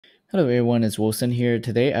Hello everyone, it's Wilson here.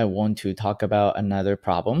 Today I want to talk about another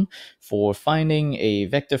problem for finding a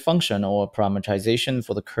vector function or parameterization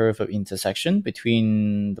for the curve of intersection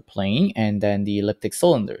between the plane and then the elliptic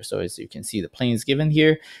cylinder. So as you can see, the plane is given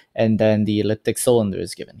here and then the elliptic cylinder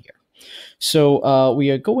is given here. So we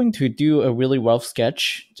are going to do a really rough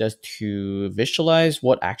sketch just to visualize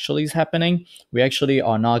what actually is happening. We actually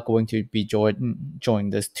are not going to be drawing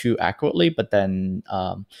this too accurately, but then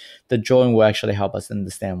the drawing will actually help us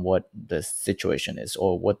understand what the situation is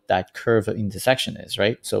or what that curve of intersection is,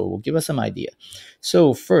 right? So it will give us some idea.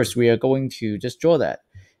 So first, we are going to just draw that.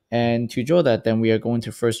 And to draw that, then we are going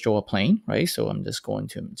to first draw a plane, right? So I'm just going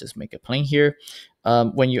to just make a plane here.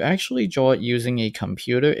 When you actually draw it using a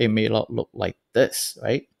computer, it may not look like this,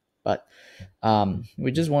 right? But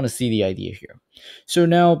we just want to see the idea here. So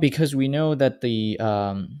now, because we know that the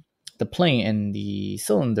plane and the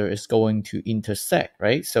cylinder is going to intersect,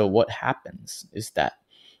 right? So what happens is that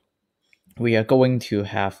we are going to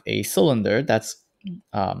have a cylinder that's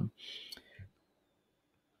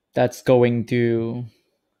going to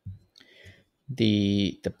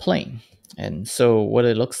the plane. And so what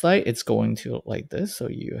it looks like, it's going to look like this. So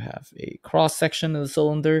you have a cross section of the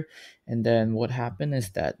cylinder, and then what happened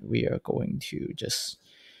is that we are going to just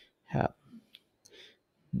have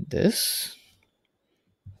this.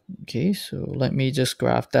 Okay, so let me just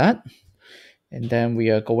graph that, and then we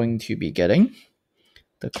are going to be getting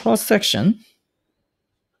the cross section.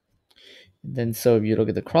 And then so if you look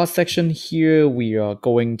at the cross section here, we are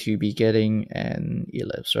going to be getting an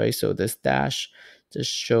ellipse, right? So this dash just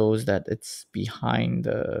shows that it's behind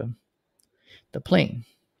the plane.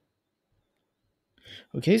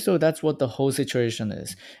 Okay, so that's what the whole situation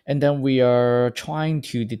is. And then we are trying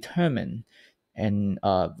to determine an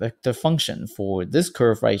vector function for this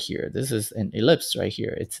curve right here. This is an ellipse right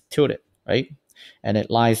here. It's tilted, right? And it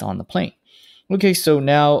lies on the plane. Okay, so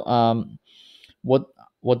now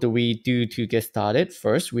what do we do to get started?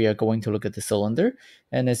 First, we are going to look at the cylinder.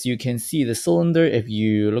 And as you can see, the cylinder, if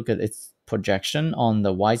you look at its projection on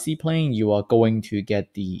the YZ plane, you are going to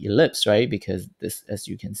get the ellipse, right? Because this, as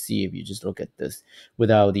you can see, if you just look at this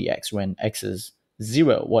without the x, when x is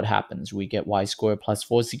 0, what happens? We get y squared plus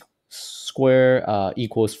 4 square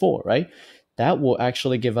equals 4, right? That will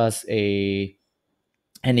actually give us an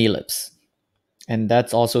ellipse. And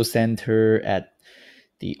that's also centered at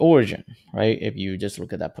the origin, right? If you just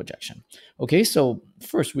look at that projection. Okay, so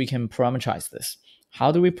first we can parameterize this.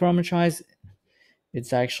 How do we parameterize?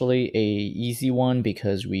 It's actually a easy one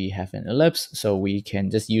because we have an ellipse, so we can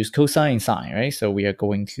just use cosine and sine, right? So we are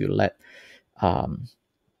going to let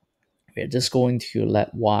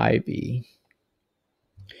y be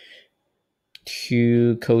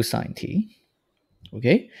 2 cosine t.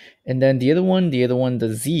 Okay, and then the other one,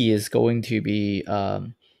 the z is going to be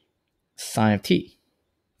sine of t.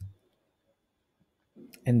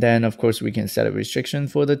 And then, of course, we can set a restriction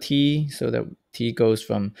for the t so that t goes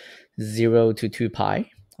from 0 to 2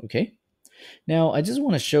 pi, okay? Now, I just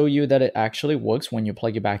want to show you that it actually works when you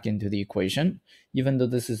plug it back into the equation, even though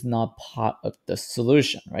this is not part of the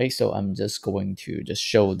solution, right? So I'm just going to just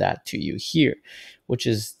show that to you here, which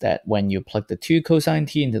is that when you plug the 2 cosine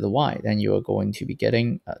t into the y, then you are going to be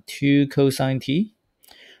getting 2 cosine t,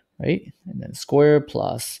 right? And then square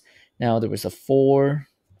plus, now there was a 4,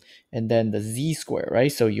 and then the z square, right?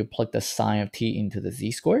 So you plug the sine of t into the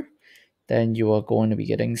z square, then you are going to be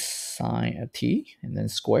getting sine of t and then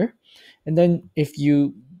square. And then if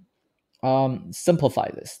you simplify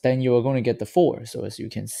this, then you are going to get the 4. So as you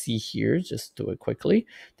can see here, just do it quickly,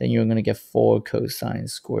 then you're going to get 4 cosine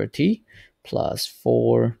square t plus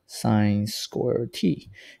 4 sine square t.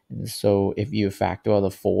 And so if you factor out the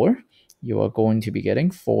 4, you are going to be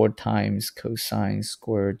getting 4 times cosine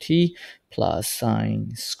square t plus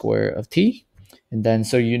sine square of t. And then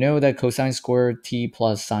so you know that cosine square t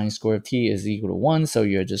plus sine square of t is equal to 1, so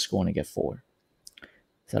you're just going to get 4.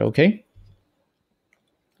 Is that okay?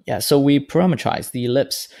 Yeah, so we parameterize the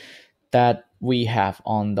ellipse that we have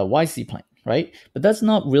on the YZ plane, right? But that's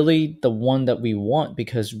not really the one that we want,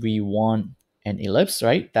 because we want an ellipse,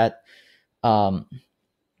 right? That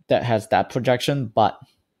has that projection, but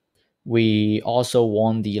we also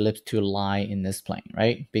want the ellipse to lie in this plane,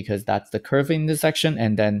 right? Because that's the curve intersection,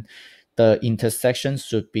 and then the intersection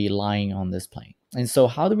should be lying on this plane. And so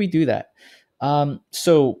how do we do that?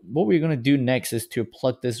 So what we're going to do next is to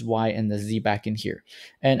plug this y and the z back in here.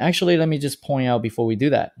 And actually, let me just point out before we do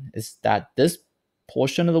that, is that this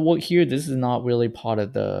portion of the work here, this is not really part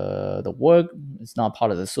of the work. It's not part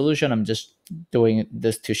of the solution. I'm just doing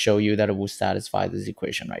this to show you that it will satisfy this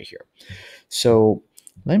equation right here. So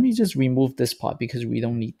let me just remove this part because we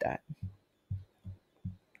don't need that.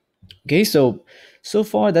 Okay, so So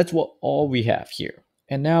far, that's all we have here.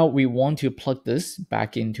 And now we want to plug this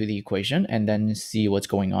back into the equation and then see what's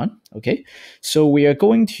going on. Okay, so we are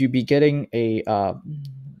going to be getting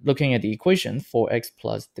looking at the equation 4x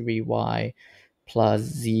plus 3y plus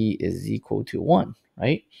z is equal to 1,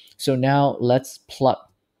 right? So now let's plug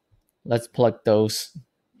those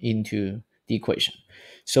into the equation.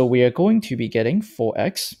 So we are going to be getting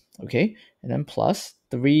 4x, okay, and then plus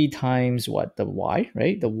 3 times what? The y,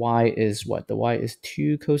 right? The y is what? The y is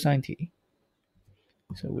 2 cosine t.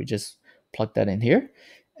 So we just plug that in here,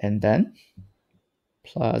 and then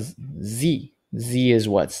plus z. Z is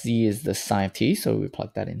what? Z is the sine of t, so we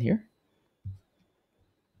plug that in here.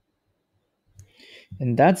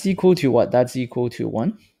 And that's equal to what? That's equal to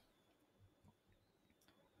 1.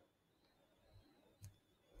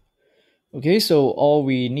 Okay, so all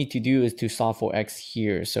we need to do is to solve for x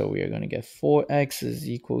here. So we are going to get 4x is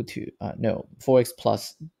equal to, 4x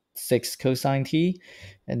plus 6 cosine t,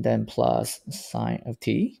 and then plus sine of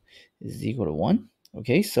t is equal to 1.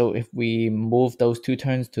 Okay, so if we move those two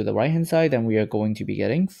terms to the right-hand side, then we are going to be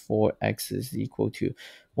getting 4x is equal to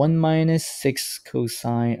 1 minus 6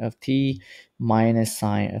 cosine of t minus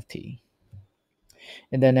sine of t.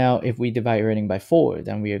 And then now if we divide everything by 4,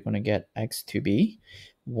 then we are going to get x to be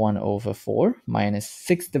 1 over 4 minus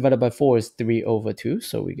 6 divided by 4 is 3 over 2.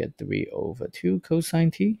 So we get 3 over 2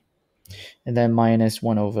 cosine t. And then minus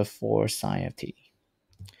 1 over 4 sine of t.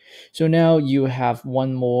 So now you have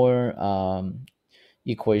one more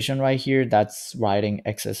equation right here that's writing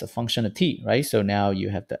x as a function of t, right? So now you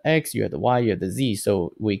have the x, you have the y, you have the z.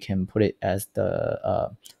 So we can put it as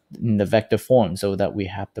in the vector form so that we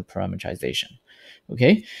have the parameterization.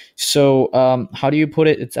 Okay, so how do you put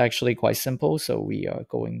it? It's actually quite simple. So we are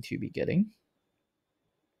going to be getting,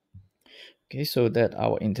 okay, so that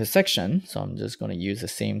our intersection, so I'm just going to use the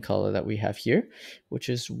same color that we have here, which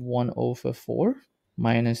is 1 over 4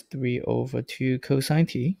 minus 3 over 2 cosine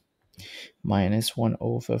t minus 1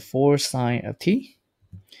 over 4 sine of t.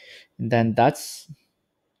 And then that's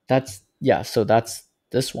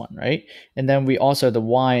this one, right? And then we also have the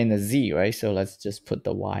y and the z, right? So let's just put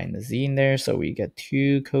the y and the z in there. So we get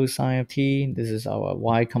 2 cosine of t. This is our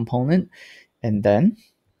y component. And then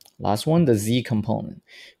last one, the z component,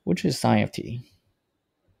 which is sine of t.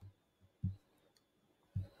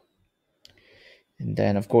 And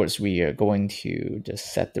then, of course, we are going to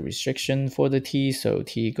just set the restriction for the t. So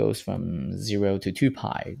t goes from 0 to 2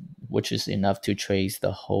 pi, which is enough to trace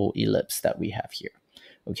the whole ellipse that we have here.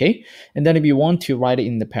 Okay, and then if you want to write it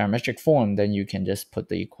in the parametric form, then you can just put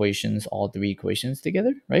the equations, all three equations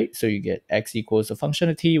together, right? So you get x equals a function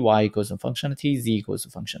of t, y equals a function of t, z equals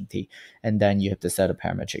a function of t, and then you have the set of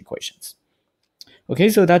parametric equations. Okay,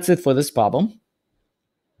 so that's it for this problem.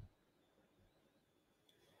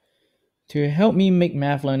 To help me make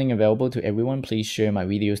math learning available to everyone, please share my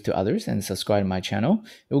videos to others and subscribe to my channel.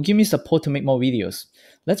 It will give me support to make more videos.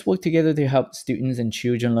 Let's work together to help students and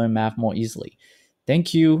children learn math more easily.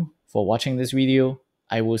 Thank you for watching this video.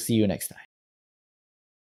 I will see you next time.